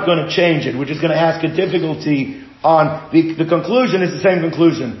 We're not going to change it. We're just going to ask a difficulty on, the conclusion is the same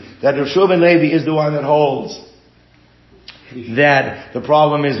conclusion, that Rav Shua ben Levi is the one that holds that the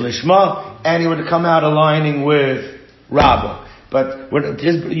problem is Lishma, and he would come out aligning with Rabbi. But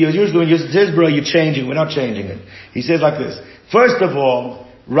usually when you use Tizbara, you're changing. We're not changing it. He says like this. First of all,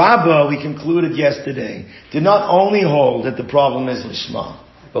 Rabbi, we concluded yesterday, did not only hold that the problem is Lishma.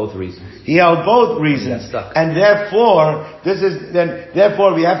 Both reasons. He held both reasons. And therefore,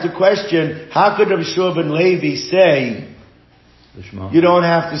 therefore we have to question, how could Rabbi Shua ben Levi say, Lishma. You don't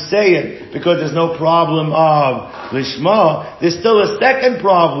have to say it, because there's no problem of Lishma. There's still a second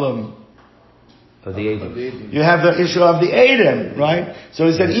problem. Of the Edom. You have the issue of the Edom, right? So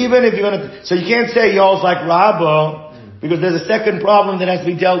he said, even if you're going to, so you can't say he holds like Rabbi, because there's a second problem that has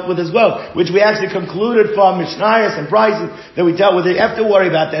to be dealt with as well, which we actually concluded from Mishnayos and prices that we dealt with. You have to worry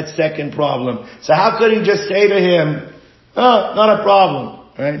about that second problem. So how could he just say to him, not a problem,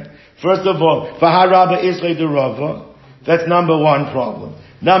 right? First of all, V'ha Rabba Islay de Rava, that's number one problem.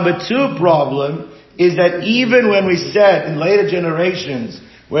 Number two problem is that even when we said in later generations,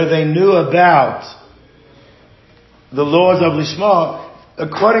 where they knew about the laws of Lishma,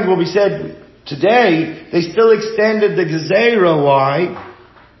 according to what we said today, they still extended the Gezerah. Why?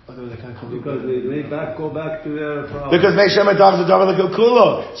 Because they may go back to their problem. Because Meishem Adav Zadav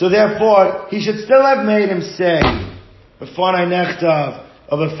L'Kulo. So therefore, he should still have made him say, V'fanai Nechtav,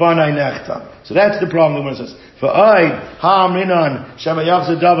 of V'fanai Nechtav. So that's the problem. The Gemara says, V'ai, Ha'amrinan, Shemayav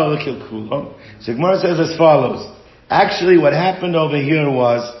Zadav L'Kulo. So Gemara says as follows. Actually, what happened over here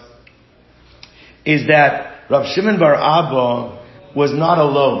is that Rav Shimon bar Abba was not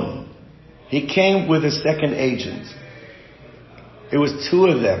alone. He came with a second agent. It was two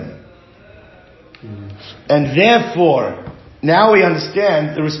of them. And therefore, now we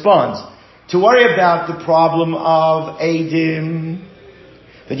understand the response. To worry about the problem of Eidim,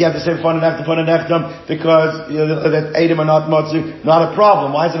 that you have to say fun and nechtam, because that Eidim are not motzu, not a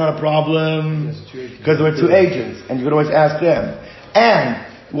problem. Why is it not a problem? Because there were two agents, and you could always ask them. And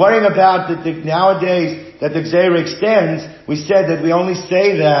worrying about nowadays that the Gzeira extends, we said that we only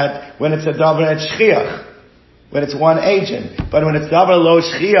say that when it's a davar et shchiach, when it's one agent. But when it's davar lo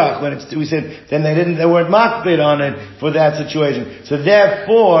shchiach, we said then they weren't makbid on it for that situation. So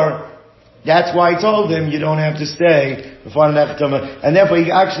therefore, that's why he told him you don't have to stay. And therefore,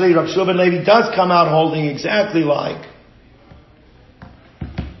 Rav Shua ben Levi does come out holding exactly like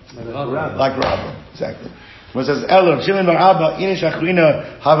Rabbi. Exactly. When it says, Shimon bar Abba, Inish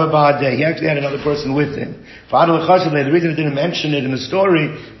Achrina, Hava Ba'adeh. He actually had another person with him. The reason he didn't mention it in the story,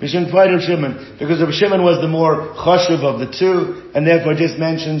 because Rav Shimon was the more chashuv of the two, and therefore just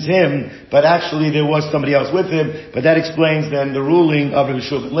mentions him, but actually there was somebody else with him, but that explains then the ruling of Rav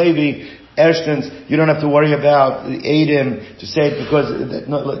Shua ben Levi, Erstens, you don't have to worry about the Eidim to say it because it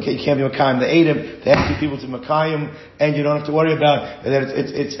can't be Makayim. The Eidim, they have two people to Makayim, and you don't have to worry about that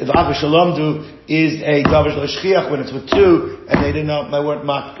it's the Abba Shalomdu is a Davar Shchiach when it's with two, and they weren't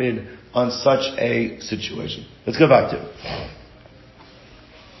makpid on such a situation. Let's go back to it.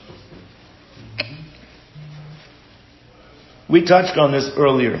 We touched on this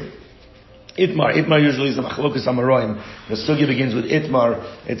earlier. Itmar usually is a machlokas amaroim. The sugya begins with Itmar.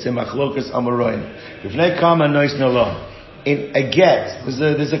 It's a machlokas amaroim. In a get,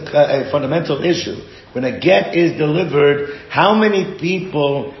 there's a fundamental issue. When a get is delivered, how many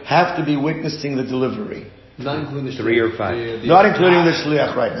people have to be witnessing the delivery? Not including the 3 or 5. Not including the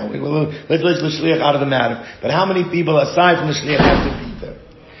shliach right now. Let's let the shliach out of the matter. But how many people aside from the shliach have to be there?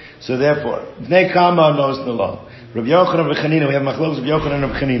 So therefore, Bnei Kama knows the law. Rabbi Yochanan and Chanina, we have machlokes Rabbi Yochanan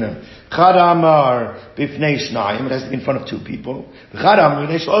and Chanina. Chad Amar b'fnei shnayim, it has to be in front of 2 people. Chad Amar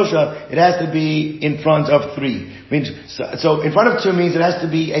b'fnei shlosha, it has to be in front of 3. So in front of 2 means it has to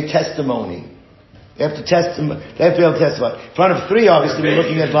be a testimony. They have to be able to testify. In front of 3, obviously, we're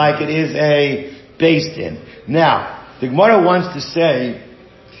looking at like it is a based in. Now, the Gemara wants to say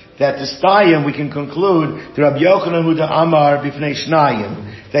that the Stayim, we can conclude, the Rabbi Yochanan Huda Amar b'fnei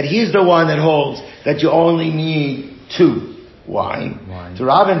shnayim, that he's the one that holds that you only need 2. Why? To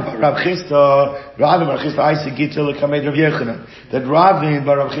Ravin Bar Chisda, I said Gittin Cycle14 Rav Yochanan. That Ravin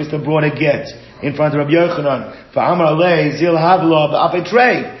Bar Chisda brought a get in front of Rabbi Yochanan. For Amar Alei Zil Havla Ba'ape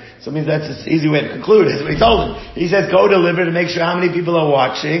Trey. So it means that's an easy way to conclude. That's what he told him. He says, go deliver to make sure how many people are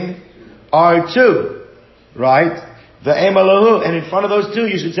watching are 2. Right? The Emalahu, and in front of those 2,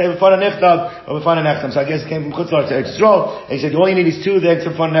 you should say B'fana Nechtam or B'fana Nechtam. So I guess it came from Chutzlar to Eretz Yisrael. And he said, all you need is 2 there,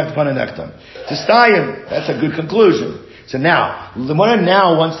 except B'fana Nechtam. To Stayim, that's a good conclusion. So now, the Gemara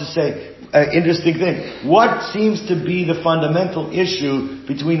now wants to say, interesting thing. What seems to be the fundamental issue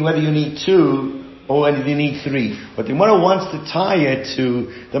between whether you need 2 or whether you need 3? What the Gemara wants to tie it to,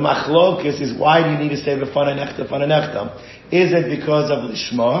 the machlokas, is why do you need to say B'fana Nechtam? Is it because of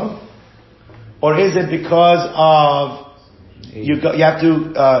Lishma? Or is it because of you have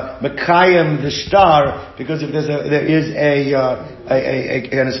to Mekayim the star, because if there is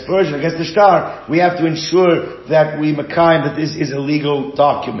an aspersion against the star, we have to ensure that we Mekayim that this is a legal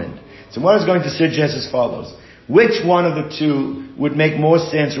document. So what is going to suggest as follows: which one of the 2 would make more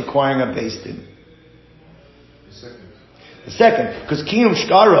sense requiring a based in? The second, because Kiyum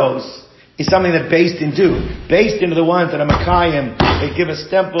Shtaros is something that based in do. Based in are the ones that are Makayim, they give a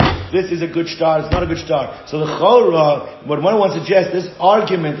stempel, this is a good star, it's not a good star. So the Chorah, what one wants to suggest, this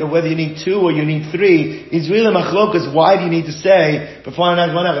argument of whether you need 2 or you need 3, is really machlokas. Why do you need to say,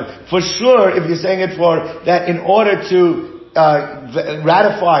 for sure, if you're saying it for that in order to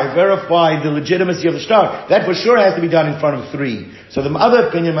verify the legitimacy of the star, that for sure has to be done in front of 3. So the other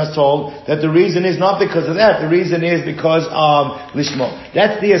opinion must hold that the reason is not because of that, the reason is because of Lishmo.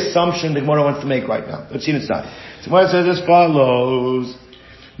 That's the assumption the Gemara wants to make right now. Let's see inside. So Gemara says as follows.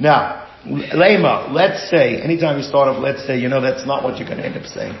 Now, Lema, let's say, anytime you start off, let's say, that's not what you're going to end up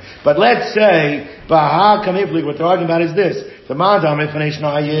saying. But let's say, what they're arguing about is this. The one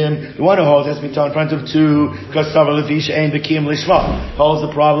who holds has to be taught in front of 2, because holds the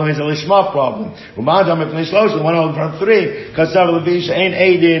problem is a lishma problem. The one who holds in front of 3, because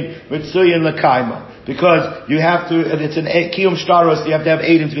because you have to, it's an kiyum shtaros, you have to have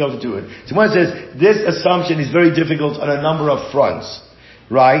eidim to be able to do it. So one says, this assumption is very difficult on a number of fronts.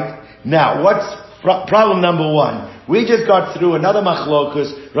 Right? Now, what's problem number 1? We just got through another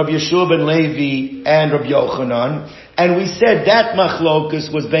machlokus, Rabbi Yeshua ben Levi and Rabbi Yochanan, and we said that machlokus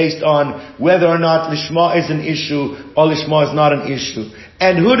was based on whether or not lishma is an issue or lishma is not an issue.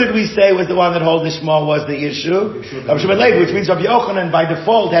 And who did we say was the one that holds lishma was the issue? Rabbi Yeshua ben Levi, which means Rabbi Yochanan by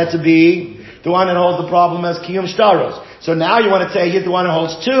default had to be the one that holds the problem as kiyum shtaros. So now you want to say he's the one who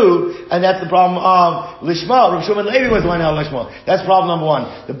holds 2, and that's the problem of lishma. Rabbi Shimon Levi was the one who held lishma. That's problem number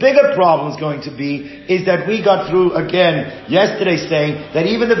 1. The bigger problem is going to be is that we got through again yesterday saying that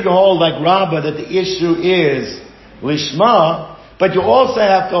even if you hold like Rabbi that the issue is lishma, but you also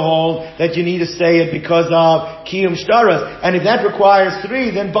have to hold that you need to say it because of kiyum shtaros. And if that requires 3,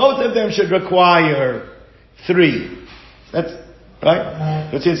 then both of them should require 3. That's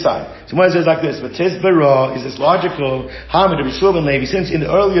right? What's inside? So one says like this, but Tizbara, is this logical? Hamid Rabbi Yeshua ben Levi, since in the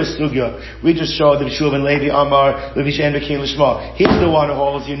earlier sugya, we just showed that Yeshua ben Levi Amar, Levi Shen Bekin Lishma. He's the one who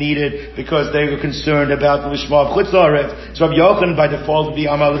holds you need it because they were concerned about the Lishma of Chutz La'aretz. So Rabbi Yochanan by default would be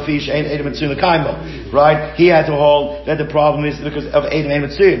Amar Levi Shen Edom Mitzuyim L'Kaimo. Right? He had to hold that the problem is because of Edom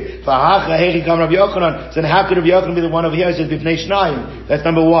Mitzuyim. V'hacha Hechi Kam Rabbi Yochanan. So then how could Rabbi Yochanan be the one over here? He says B'fnei Shnayim. That's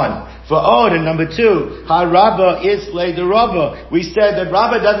number 1. For Od, and number 2, Ha Rabba is Lei the Rabba. We said that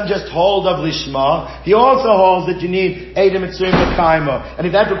Rabbi doesn't just hold of Lishma, he also holds that you need Eidim Mitzuyim L'Kaima. And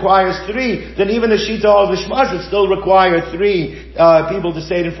if that requires 3, then even the Shita holds Lishma should still require 3 people to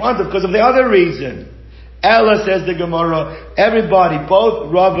say it in front of, because of the other reason. Ella, says the Gemara, everybody,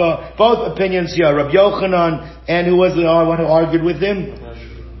 both opinions here, Rabbi Yochanan, and who was the one who argued with him?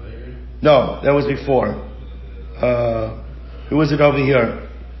 No, that was before. Who was it over here?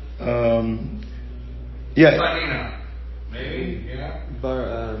 Yeah. Maybe, yeah.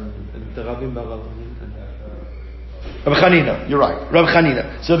 Rabbi Chanina, you're right. Rabbi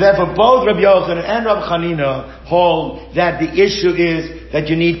Chanina. So therefore both Rabbi Yochanan and Rabbi Chanina hold that the issue is that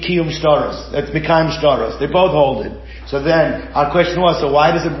you need Kiyum Shtaros. That's Mekayim Shtaros. They both hold it. So then our question was, so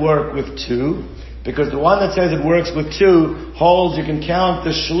why does it work with 2? Because the one that says it works with 2 holds you can count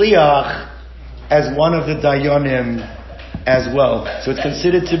the Shliach as one of the Dayanim as well. So it's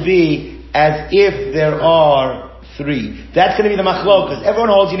considered to be as if there are 3. That's going to be the machlokas. Everyone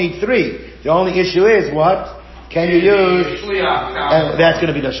holds you need 3. The only issue is what? Can you use? And that's going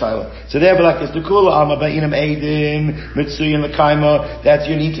to be the shaila. So therefore, like this, the kula alma ba'inam eidim mitzuyin l'kaima. That's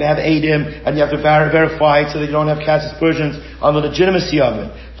you need to have eidim, and you have to verify it so that you don't have cast aspersions on the legitimacy of it.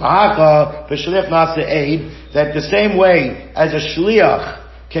 V'hacha b'shliach nasa aid. That the same way as a shliach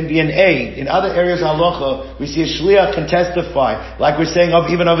can be an aid. In other areas of halacha, we see a shliach can testify, like we're saying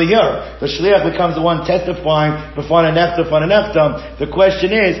even over here. The shliach becomes the one testifying before an nechtam. The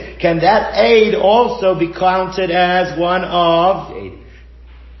question is, can that aid also be counted as one of?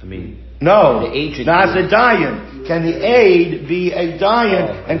 The aid. No, the agent. That's a dayan. Can the aid be a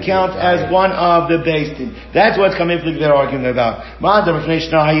dayan and count as one of the beis din? That's what's coming from they're arguing about. The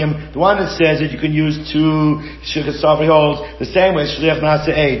one that says that you can use 2 shukasavri holds the same way shliach nasa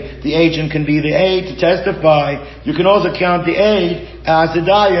aid. The agent can be the aid to testify. You can also count the aid as a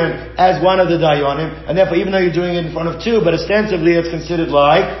dayan as one of the dayanim, and therefore even though you're doing it in front of 2, but ostensibly it's considered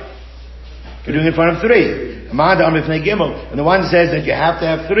like you're doing it in front of 3. And the one says that you have to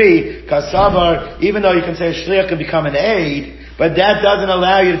have 3, kasavar, even though you can say a shliach can become an aid, but that doesn't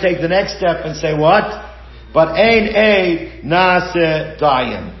allow you to take the next step and say what? But ein aid nase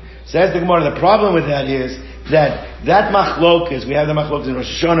dayan. Says the Gemara, the problem with that is that machlokas, we have the machlokas in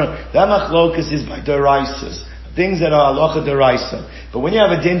Rosh Hashanah, that machlokas is by deraises. Things that are halacha deraisa. But when you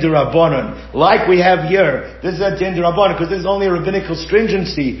have a din derabanan, like we have here, this is a din derabanan, because this is only a rabbinical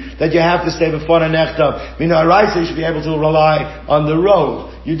stringency that you have to say before an nechta. Midaraisa, you should be able to rely on the road.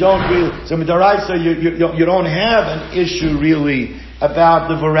 You don't really, so midaraisa, you don't have an issue really about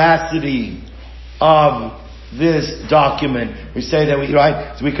the veracity of this document. We say that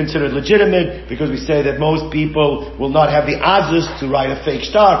so we consider it legitimate because we say that most people will not have the azus to write a fake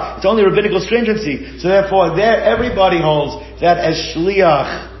star. It's only rabbinical stringency. So therefore, everybody holds that as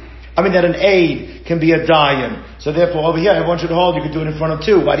that an aid can be a dayan. So therefore, over here, everyone should hold you can do it in front of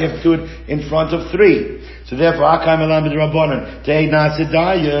 2. Why do you have to do it in front of 3? So therefore, Akam Elam B'Drabanan, to aid Nasa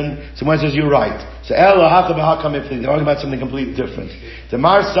dayan. Someone says you're right. So Ella Hakam Hakam if they're talking about something completely different. The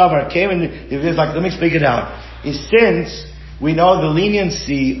Mar Savar came in. It's like, let me speak it out. Is since we know the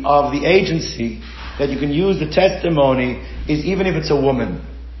leniency of the agency that you can use the testimony is even if it's a woman.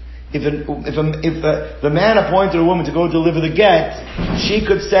 If the man appointed a woman to go deliver the get, she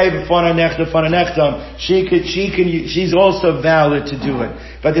could say before nechtam, she's also valid to do it.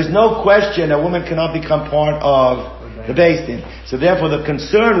 But there's no question a woman cannot become part of the beis din. So therefore the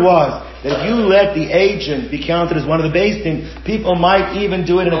concern was that if you let the agent be counted as one of the beis din, people might even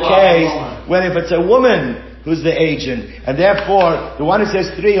do it in a case when if it's a woman who's the agent. And therefore, the one who says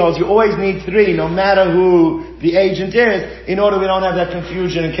 3 holds, you always need 3, no matter who the agent is, in order we don't have that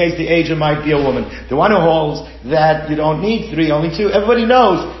confusion in case the agent might be a woman. The one who holds that you don't need 3, only 2, everybody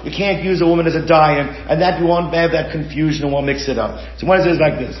knows you can't use a woman as a dayan, and that you won't have that confusion and won't mix it up. So one says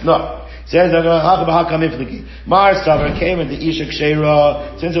like this, no. Says Mar Savar came into Isha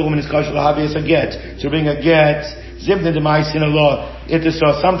Kshera, since a woman is kosher l'havias a get, to bring a get, Zibna de Maisin law.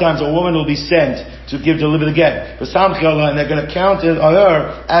 Sometimes a woman will be sent to deliver the get. And they're going to count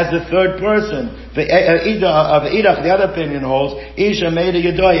her as the third person. The other opinion holds, Isha made a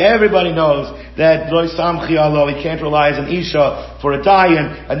Yadoy. Everybody knows that Lo Samchi Allah, he can't rely on Isha for a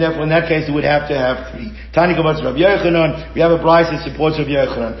dayan, and therefore in that case he would have to have 3. Tani Kabatz Rabbi Yochanan, we have a brayso that supports Rabbi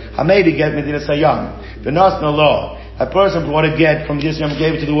Yochanan. Hamedi get Medina Sayam. The Nasna law. A person brought a get from this and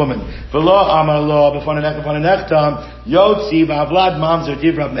gave it to the woman. V'lo amar lo b'fon nechtam yotzi v'avlad mamzer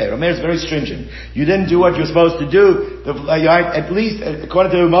divrab meir. Meir is very stringent. You didn't do what you're supposed to do. At least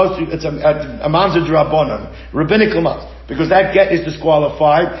according to most, it's a mamzer d'rabbanan, rabbinical mamzer. because that get is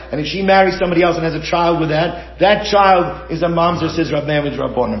disqualified, and if she marries somebody else and has a child with that child is a mamzer, says Rab Meir with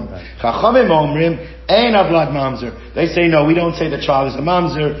Rabbonim. Chachamim omrim, ein avlad mamzer. They say no, we don't say the child is a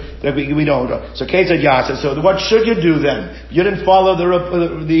mamzer, that we don't. So Ketzad Yasa, so what should you do then? You didn't follow the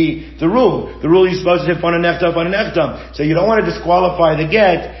rule. The rule you're supposed to say fana nechtam. So you don't want to disqualify the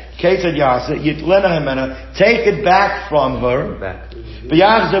get. Ketzad Yasa, yitlena hemena, take it back from her. And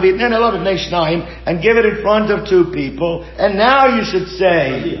give it in front of two people, and now you should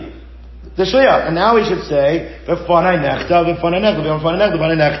say the shliach, and now we should say v'fanai nechta.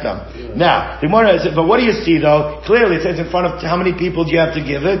 Now the Gemara says, but what do you see though? Clearly it says in front of how many people do you have to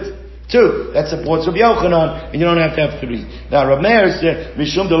give it? 2. That supports Rabbi Yochanan, and you don't have to have 3. Now Rabbi Meir said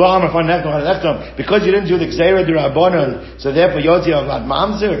mishum delam because you didn't do the gzeira d'Rabbanan, so therefore yotzi avlad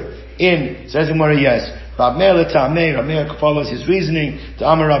mamzer. Says the Gemara, yes. Rab Meir follows his reasoning. To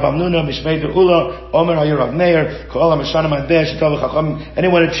Amar Rab Amnuna, Mishmei Be'ula, Omer Hayir Rab Meir, Ko'ala Meshana Madbeh, Shetav Chacham.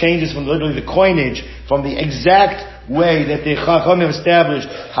 Anyone who changes from literally the coinage, from the exact way that the Chachamim established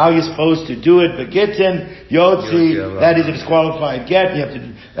how you're supposed to do it, but Gittin, Yotzi, that is a disqualified get,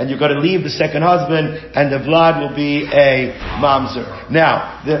 and you've got to leave the second husband, and the Vlad will be a mamzer.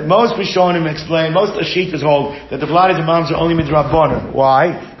 Now, most Rishonim explain, most Ashitas hold that the Vlad is a mamzer only midrabbanan.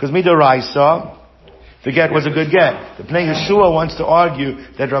 Why? Because midoraisa, the get was a good get. The Pnei Yeshua wants to argue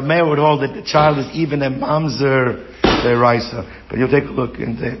that Rab Meir would hold that the child is even a mamzer deraisa. But you'll take a look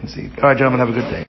and see. All right, gentlemen, have a good day.